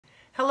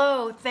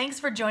Hello, thanks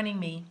for joining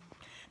me.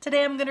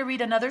 Today I'm going to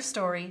read another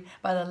story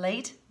by the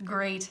late,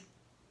 great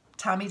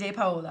Tomie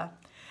dePaola.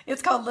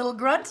 It's called Little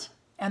Grunt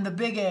and the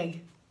Big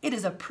Egg. It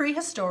is a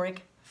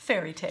prehistoric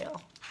fairy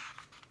tale.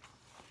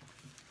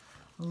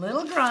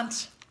 Little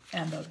Grunt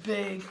and the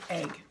Big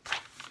Egg.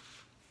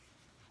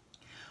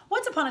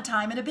 Once upon a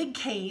time, in a big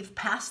cave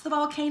past the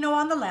volcano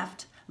on the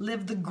left,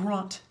 lived the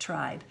Grunt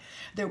tribe.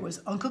 There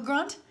was Uncle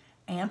Grunt,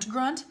 Aunt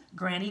Grunt,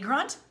 Granny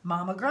Grunt,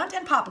 Mama Grunt,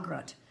 and Papa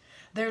Grunt.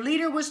 Their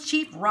leader was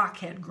Chief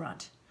Rockhead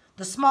Grunt.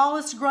 The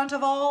smallest grunt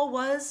of all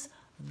was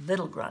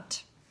Little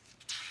Grunt.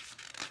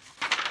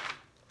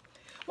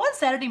 One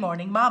Saturday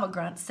morning, Mama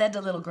Grunt said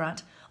to Little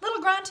Grunt, "Little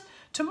Grunt,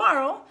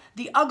 tomorrow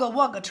the Ugga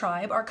Wugga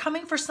tribe are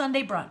coming for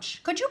Sunday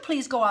brunch. Could you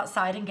please go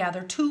outside and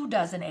gather 2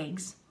 dozen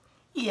eggs?"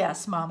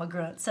 "Yes, Mama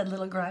Grunt," said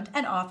Little Grunt,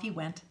 and off he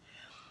went.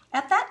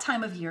 At that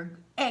time of year,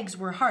 eggs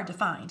were hard to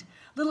find.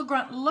 Little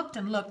Grunt looked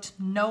and looked,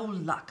 no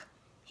luck.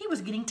 He was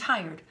getting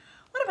tired.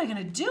 "What am I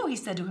going to do?" he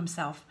said to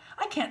himself.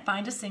 "I can't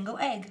find a single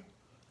egg.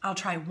 I'll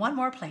try one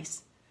more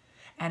place."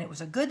 And it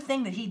was a good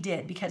thing that he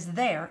did, because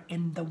there,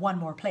 in the one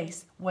more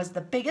place, was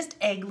the biggest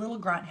egg Little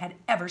Grunt had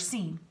ever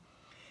seen.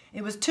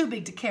 It was too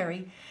big to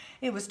carry,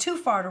 it was too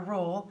far to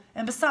roll,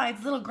 and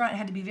besides, Little Grunt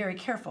had to be very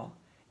careful.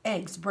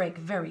 Eggs break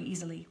very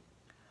easily.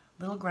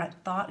 Little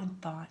Grunt thought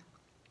and thought.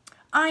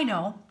 "I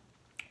know."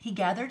 He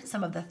gathered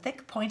some of the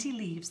thick, pointy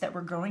leaves that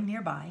were growing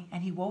nearby,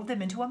 and he wove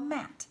them into a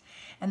mat,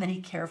 and then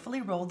he carefully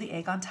rolled the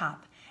egg on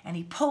top, and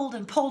he pulled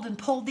and pulled and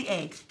pulled the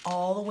egg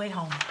all the way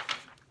home.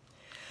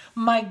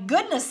 "My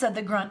goodness," said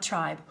the Grunt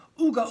tribe.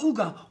 "Ooga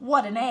ooga,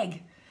 what an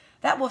egg!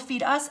 That will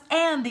feed us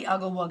and the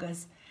Ugga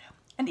Wuggas,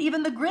 and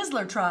even the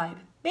Grizzler tribe.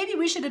 Maybe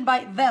we should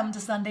invite them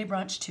to Sunday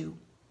brunch too."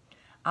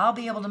 "I'll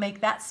be able to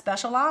make that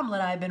special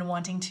omelet I've been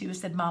wanting to,"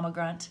 said Mama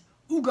Grunt.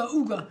 "Ooga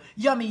ooga,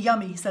 yummy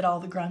yummy," said all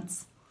the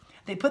grunts.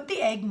 They put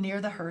the egg near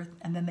the hearth,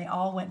 and then they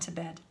all went to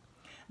bed.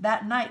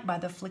 That night, by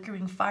the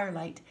flickering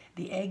firelight,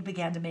 the egg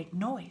began to make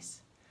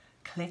noise.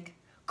 Click,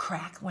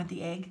 crack went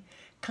the egg.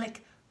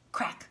 Click,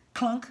 crack,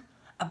 clunk.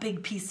 A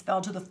big piece fell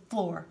to the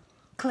floor.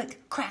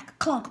 Click, crack,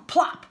 clunk,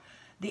 plop.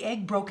 The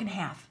egg broke in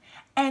half.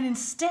 And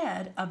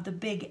instead of the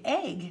big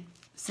egg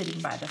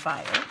sitting by the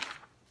fire,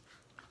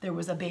 there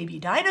was a baby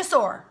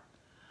dinosaur.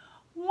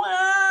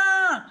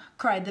 "Wah!"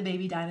 cried the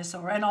baby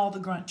dinosaur, and all the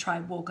Grunt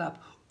tribe woke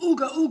up.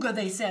 "Ooga ooga,"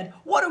 they said.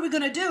 "What are we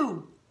going to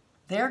do?"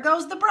 "There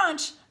goes the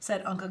brunch,"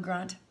 said Uncle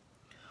Grunt.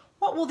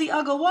 "What will the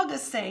Ugga Wuggas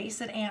say?"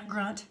 said Aunt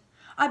Grunt.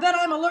 "I bet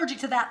I'm allergic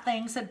to that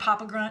thing," said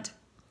Papa Grunt.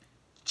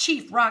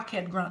 Chief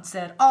Rockhead Grunt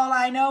said, "All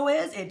I know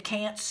is it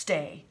can't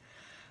stay."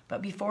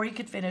 But before he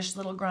could finish,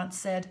 Little Grunt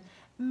said,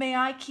 "May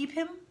I keep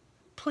him,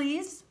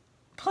 please?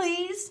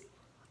 Please?"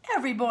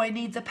 "Every boy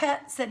needs a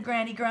pet," said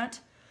Granny Grunt.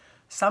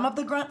 Some of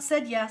the Grunts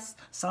said yes,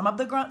 some of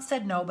the Grunts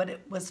said no, but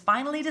it was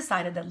finally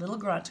decided that Little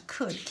Grunt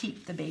could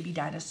keep the baby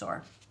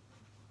dinosaur.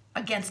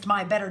 "Against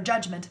my better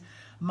judgment,"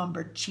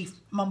 mumbled Chief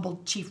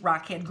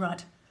Rockhead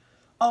Grunt.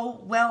 "Oh,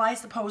 well, I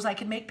suppose I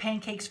can make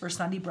pancakes for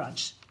Sunday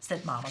brunch,"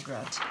 said Mama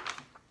Grunt.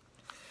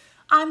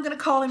 "I'm going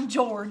to call him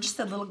George,"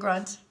 said Little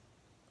Grunt.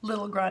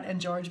 Little Grunt and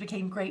George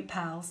became great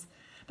pals.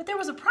 But there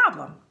was a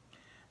problem.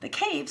 The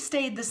cave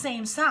stayed the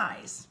same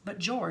size, but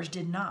George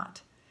did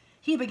not.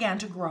 He began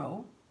to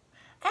grow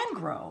and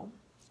grow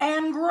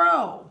and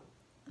grow,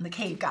 and the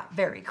cave got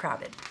very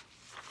crowded.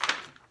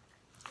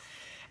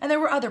 And there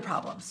were other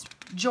problems.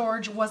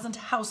 George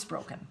wasn't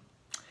housebroken.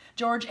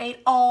 George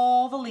ate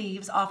all the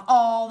leaves off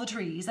all the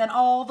trees and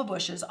all the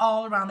bushes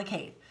all around the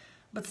cave,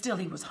 but still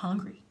he was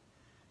hungry.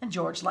 And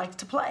George liked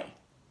to play.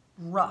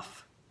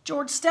 Rough.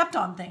 George stepped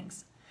on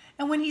things,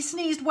 and when he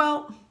sneezed,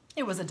 well,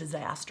 it was a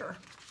disaster.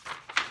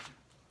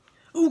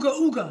 "Ooga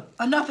ooga,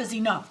 enough is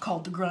enough,"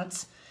 called the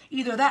Grunts.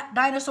 "Either that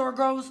dinosaur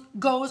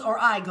goes or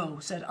I go,"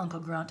 said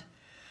Uncle Grunt.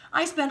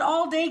 "I spend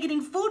all day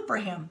getting food for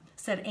him,"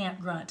 said Aunt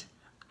Grunt.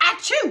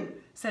 "Achoo!"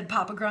 said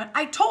Papa Grunt.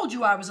 "I told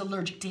you I was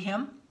allergic to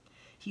him."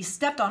 "He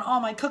stepped on all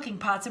my cooking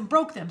pots and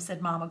broke them,"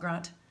 said Mama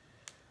Grunt.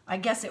 "I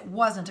guess it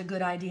wasn't a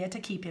good idea to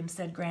keep him,"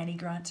 said Granny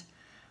Grunt.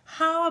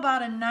 "How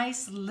about a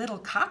nice little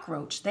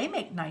cockroach? They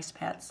make nice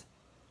pets."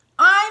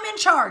 "I'm in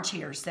charge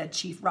here," said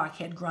Chief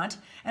Rockhead Grunt,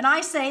 "and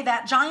I say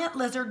that giant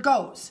lizard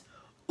goes."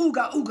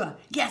 "Ooga ooga,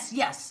 yes,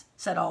 yes,"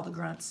 said all the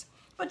Grunts.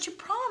 "But you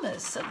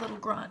promised," said Little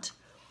Grunt.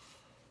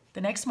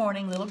 The next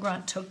morning, Little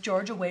Grunt took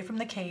George away from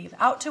the cave,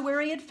 out to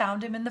where he had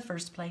found him in the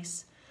first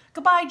place.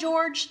 "Goodbye,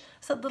 George,"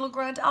 said Little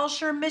Grunt. "I'll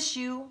sure miss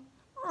you."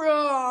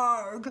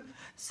 "Rargh,"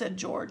 said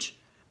George.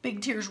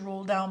 Big tears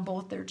rolled down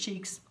both their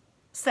cheeks.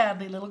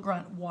 Sadly, Little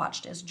Grunt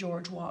watched as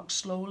George walked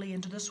slowly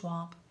into the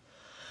swamp.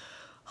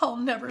 "I'll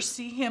never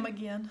see him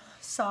again,"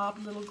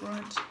 sobbed Little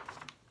Grunt.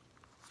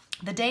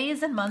 The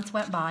days and months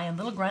went by, and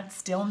Little Grunt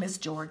still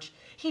missed George.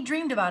 He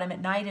dreamed about him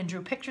at night and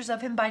drew pictures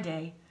of him by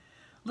day.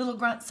 "Little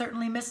Grunt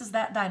certainly misses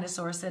that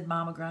dinosaur," said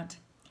Mama Grunt.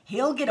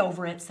 "He'll get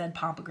over it," said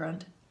Papa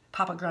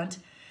Grunt.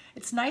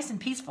 "It's nice and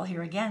peaceful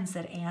here again,"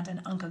 said Aunt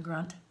and Uncle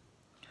Grunt.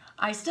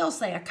 "I still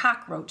say a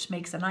cockroach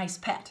makes a nice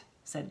pet,"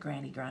 said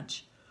Granny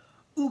Grunt.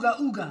 "Ooga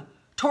ooga,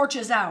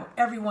 torches out,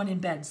 everyone in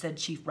bed," said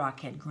Chief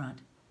Rockhead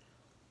Grunt.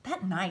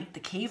 That night, the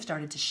cave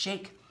started to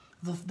shake.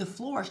 The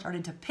floor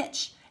started to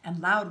pitch, and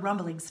loud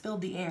rumblings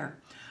filled the air.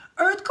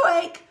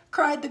 "Earthquake!"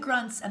 cried the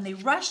grunts, and they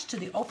rushed to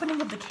the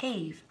opening of the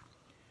cave.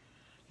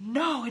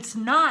 "No, it's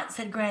not,"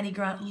 said Granny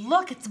Grunt.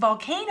 "Look, it's a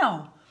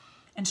volcano."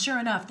 And sure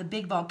enough, the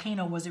big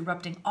volcano was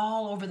erupting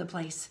all over the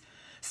place.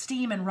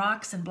 Steam and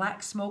rocks and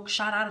black smoke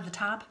shot out of the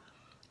top.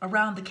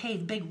 Around the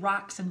cave, big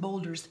rocks and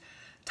boulders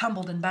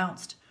tumbled and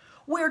bounced.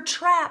 "We're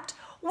trapped!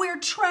 We're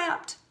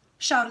trapped!"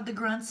 shouted the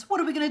grunts. "What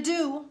are we going to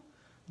do?"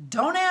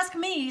 "Don't ask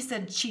me,"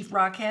 said Chief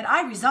Rockhead.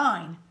 "I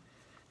resign."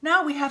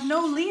 "Now we have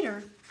no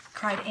leader,"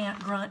 cried Aunt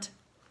Grunt.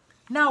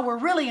 "Now we're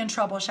really in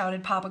trouble,"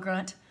 shouted Papa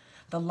Grunt.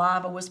 The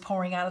lava was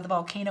pouring out of the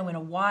volcano in a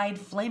wide,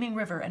 flaming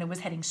river, and it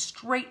was heading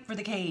straight for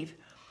the cave.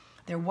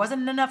 There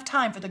wasn't enough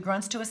time for the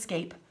grunts to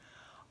escape.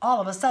 All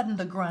of a sudden,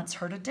 the grunts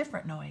heard a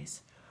different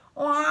noise.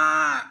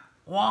 "Wah!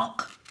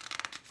 Wonk!"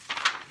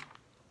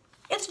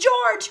 "It's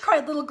George!"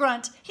 cried Little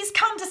Grunt. "He's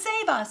come to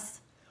save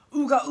us!"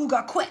 "Ooga,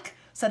 ooga, quick!"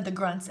 said the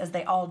grunts as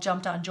they all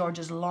jumped on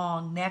George's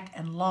long neck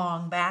and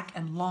long back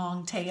and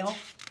long tail.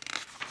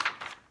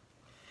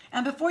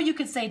 And before you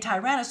could say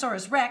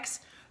Tyrannosaurus Rex,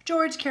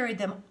 George carried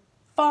them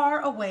far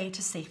away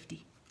to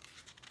safety.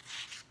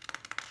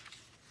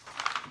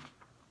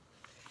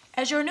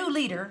 "As your new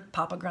leader,"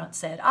 Papa Grunt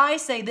said, "I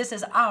say this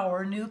is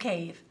our new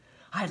cave."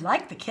 "I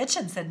like the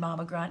kitchen," said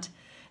Mama Grunt.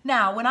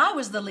 "Now, when I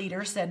was the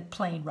leader," said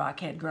plain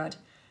Rockhead Grunt.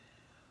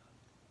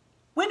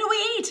 "When do we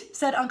eat?"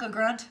 said Uncle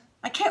Grunt.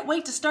 "I can't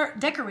wait to start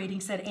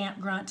decorating," said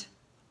Aunt Grunt.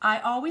 "I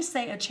always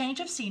say a change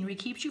of scenery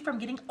keeps you from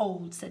getting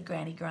old," said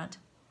Granny Grunt.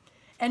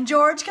 "And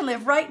George can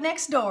live right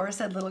next door,"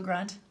 said Little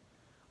Grunt.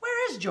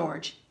 "Where is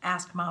George?"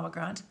 asked Mama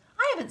Grunt.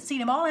 "I haven't seen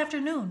him all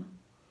afternoon."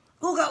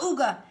 "Ooga,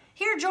 ooga!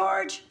 Here,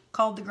 George!"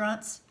 called the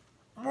grunts.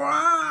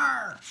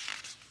 "Roar!"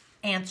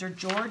 answered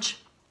George.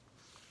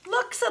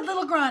 "Look," said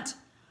Little Grunt.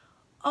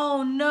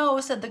 "Oh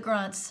no," said the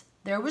grunts.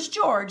 There was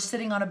George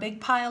sitting on a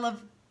pile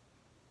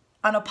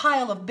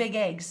of big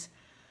eggs.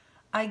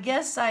 "I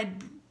guess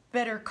I'd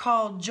better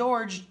call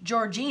George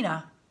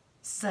Georgina,"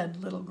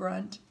 said Little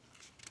Grunt.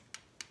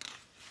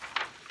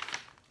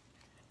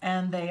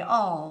 And they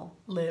all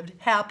lived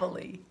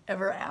happily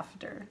ever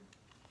after.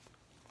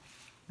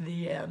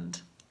 The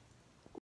end.